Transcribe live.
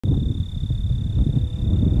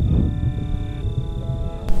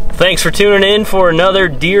Thanks for tuning in for another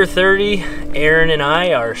Deer 30. Aaron and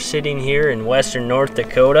I are sitting here in western North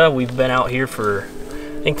Dakota. We've been out here for,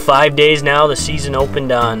 I think, 5 days now. The season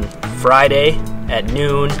opened on Friday at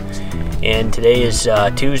noon, and today is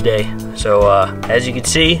Tuesday. So as you can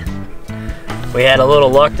see, we had a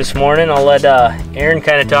little luck this morning. I'll let Aaron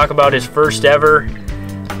kind of talk about his first ever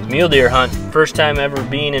mule deer hunt. First time ever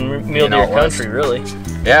being in mule deer country, really.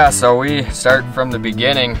 Yeah, so we start from the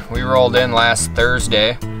beginning. We rolled in last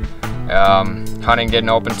Thursday. Hunting didn't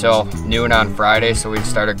open till noon on Friday, so we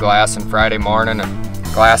started glassing Friday morning and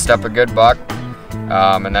glassed up a good buck.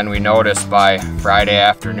 And then we noticed by Friday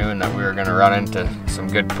afternoon that we were going to run into some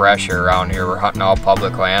good pressure around here. We're hunting all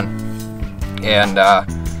public land, and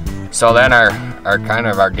so then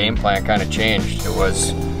our game plan kind of changed. It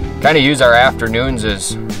was kind of use our afternoons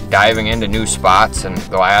as diving into new spots and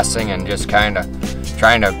glassing and just kind of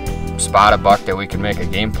trying to spot a buck that we could make a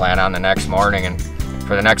game plan on the next morning. And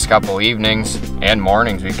for the next couple evenings and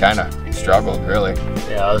mornings, we kind of struggled, really.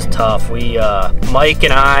 Yeah, it was tough. We, Mike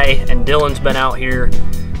and I, and Dylan's been out here.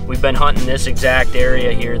 We've been hunting this exact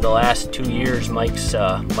area here the last 2 years.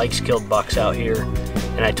 Mike's killed bucks out here.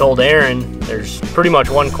 And I told Aaron, there's pretty much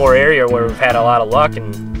one core area where we've had a lot of luck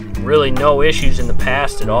and really no issues in the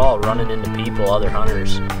past at all running into people, other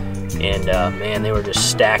hunters. And man, they were just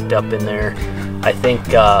stacked up in there. I think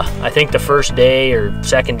the first day or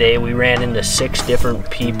second day we ran into 6 different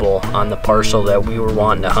people on the parcel that we were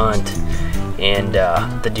wanting to hunt, and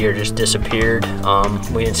the deer just disappeared.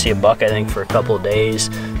 We didn't see a buck, I think, for a couple of days,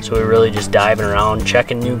 so we were really just diving around,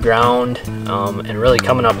 checking new ground, and really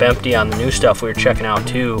coming up empty on the new stuff we were checking out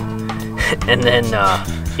too. And then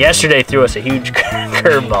yesterday threw us a huge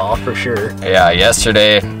curveball for sure. Yeah,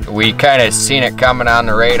 yesterday we kind of seen it coming on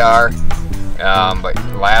the radar. But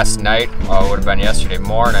last night, well, it would have been yesterday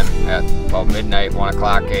morning at about midnight, 1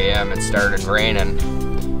 o'clock a.m. it started raining,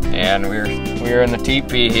 and we were in the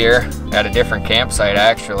teepee here at a different campsite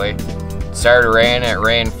actually. It started raining. It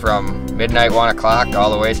rained from midnight, 1 o'clock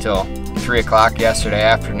all the way till 3 o'clock yesterday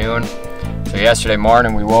afternoon. So yesterday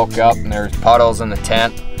morning we woke up and there was puddles in the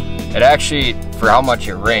tent. It actually, for how much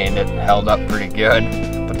it rained, it held up pretty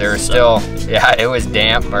good. But there was still, yeah, it was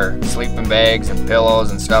damp. Our sleeping bags and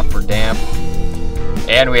pillows and stuff were damp.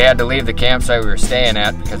 And we had to leave the campsite we were staying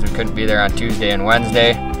at because we couldn't be there on Tuesday and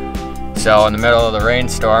Wednesday. So in the middle of the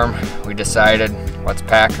rainstorm, we decided, let's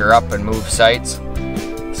pack her up and move sites.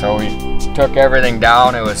 So we took everything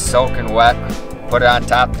down. It was soaking wet, put it on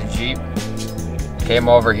top of the Jeep, came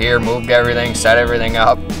over here, moved everything, set everything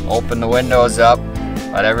up, opened the windows up,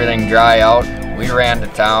 let everything dry out. We ran to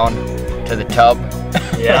town, to the tub.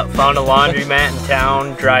 Yeah, found a laundromat in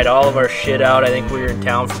town, dried all of our shit out. I think we were in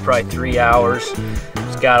town for probably 3 hours.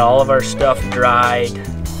 Just got all of our stuff dried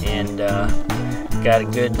and got a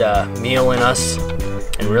good meal in us,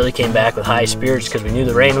 and really came back with high spirits because we knew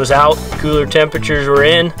the rain was out, cooler temperatures were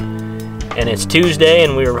in, and it's Tuesday,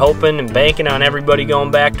 and we were hoping and banking on everybody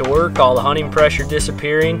going back to work, all the hunting pressure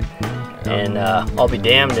disappearing. And I'll be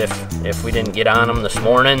damned if we didn't get on them this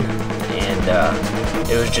morning, and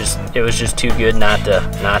it was just too good not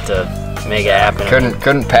to make it happen.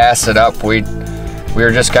 Couldn't pass it up. We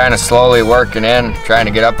were just kind of slowly working in, trying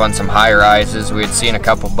to get up on some high rises. We had seen a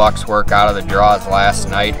couple bucks work out of the draws last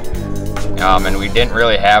night, and we didn't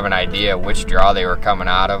really have an idea which draw they were coming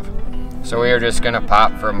out of. So we were just gonna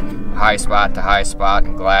pop from high spot to high spot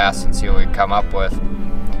and glass and see what we'd come up with.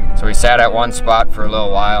 So we sat at one spot for a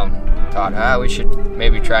little while and thought, we should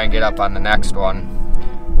maybe try and get up on the next one.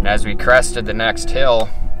 And as we crested the next hill,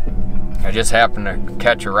 I just happened to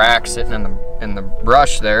catch a rack sitting in the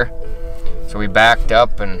brush there. So we backed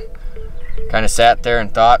up and kind of sat there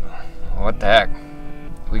and thought, what the heck?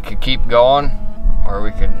 We could keep going or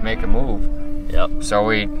we could make a move. Yep. So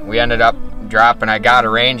we ended up dropping. I got a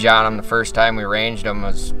range on them. The first time we ranged them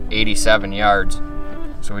was 87 yards.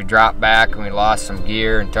 So we dropped back and we lost some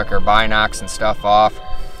gear and took our binocs and stuff off.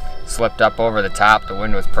 Slipped up over the top. The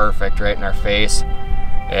wind was perfect right in our face.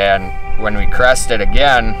 And when we crested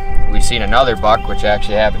again, we seen another buck, which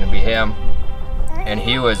actually happened to be him. And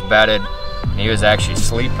he was bedded and he was actually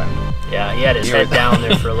sleeping. Yeah, he had his head down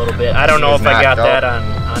there for a little bit. I don't know if I got that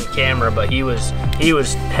on camera, but he was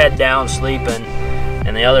head down sleeping.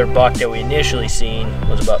 And the other buck that we initially seen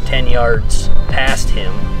was about 10 yards past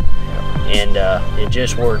him. And it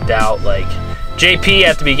just worked out. Like JP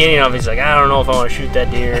at the beginning of it, he's like, I don't know if I want to shoot that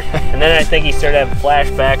deer. And then I think he started having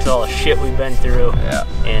flashbacks, all the shit we've been through. Yeah.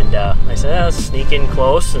 And I said, let's sneak in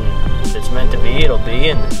close, and if it's meant to be, it'll be.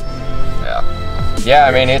 And yeah,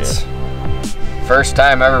 I mean, it's first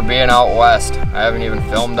time ever being out west. I haven't even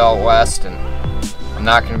filmed out west, and I'm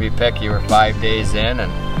not going to be picky. We're 5 days in,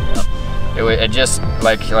 and it just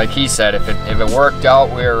like he said, if it worked out,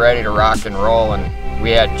 we were ready to rock and roll, and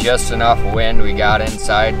we had just enough wind. We got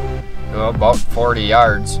inside about 40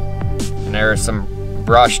 yards, and there was some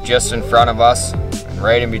brush just in front of us and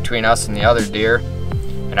right in between us and the other deer.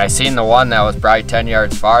 And I seen the one that was probably 10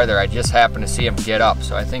 yards farther. I just happened to see him get up,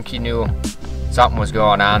 so I think he knew something was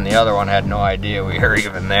going on. The other one had no idea we were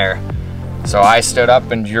even there. So I stood up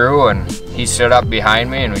and drew, and he stood up behind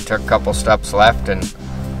me, and we took a couple steps left, and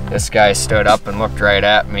this guy stood up and looked right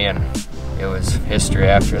at me, and it was history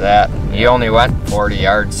after that. He only went 40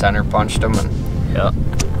 yards, center punched him, and yep.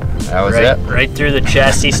 That was it. Right through the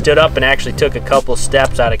chest. He stood up and actually took a couple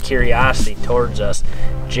steps out of curiosity towards us.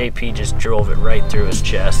 JP just drove it right through his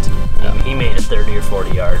chest. He made it 30 or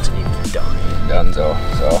 40 yards, and he was done. Donezo.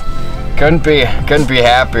 So couldn't be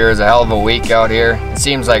happier. It was a hell of a week out here. It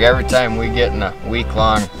seems like every time we get in a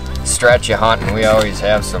week-long stretch of hunting, we always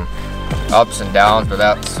have some ups and downs, but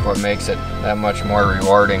that's what makes it that much more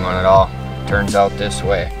rewarding when it all turns out this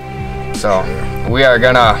way. So we are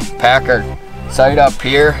gonna pack our site up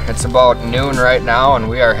here. It's about noon right now, and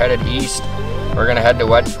we are headed east. We're gonna head to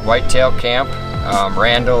Whitetail Camp.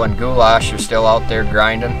 Randall and Goulash are still out there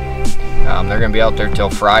grinding. They're gonna be out there till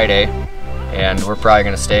Friday, and we're probably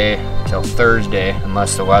gonna stay till Thursday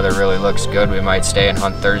unless the weather really looks good. We might stay and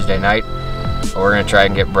hunt Thursday night, but we're gonna try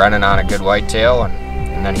and get Brennan on a good whitetail,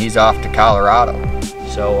 and then he's off to Colorado.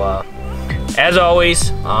 So as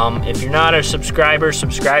always, if you're not a subscriber,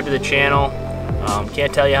 subscribe to the channel.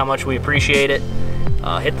 Can't tell you how much we appreciate it.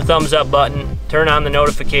 Hit the thumbs up button, turn on the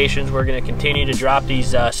notifications. We're going to continue to drop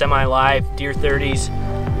these semi-live deer 30s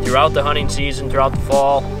throughout the hunting season, throughout the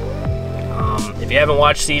fall. If you haven't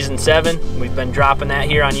watched season 7, we've been dropping that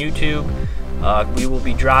here on YouTube. We will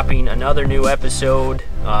be dropping another new episode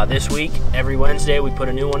this week. Every Wednesday we put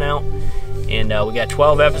a new one out, and we got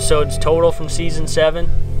 12 episodes total from season 7.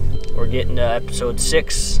 We're getting to episode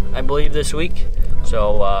 6, I believe, this week.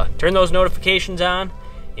 So turn those notifications on,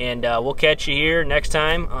 and we'll catch you here next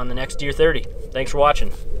time on the next Deer 30. Thanks for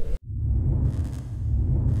watching.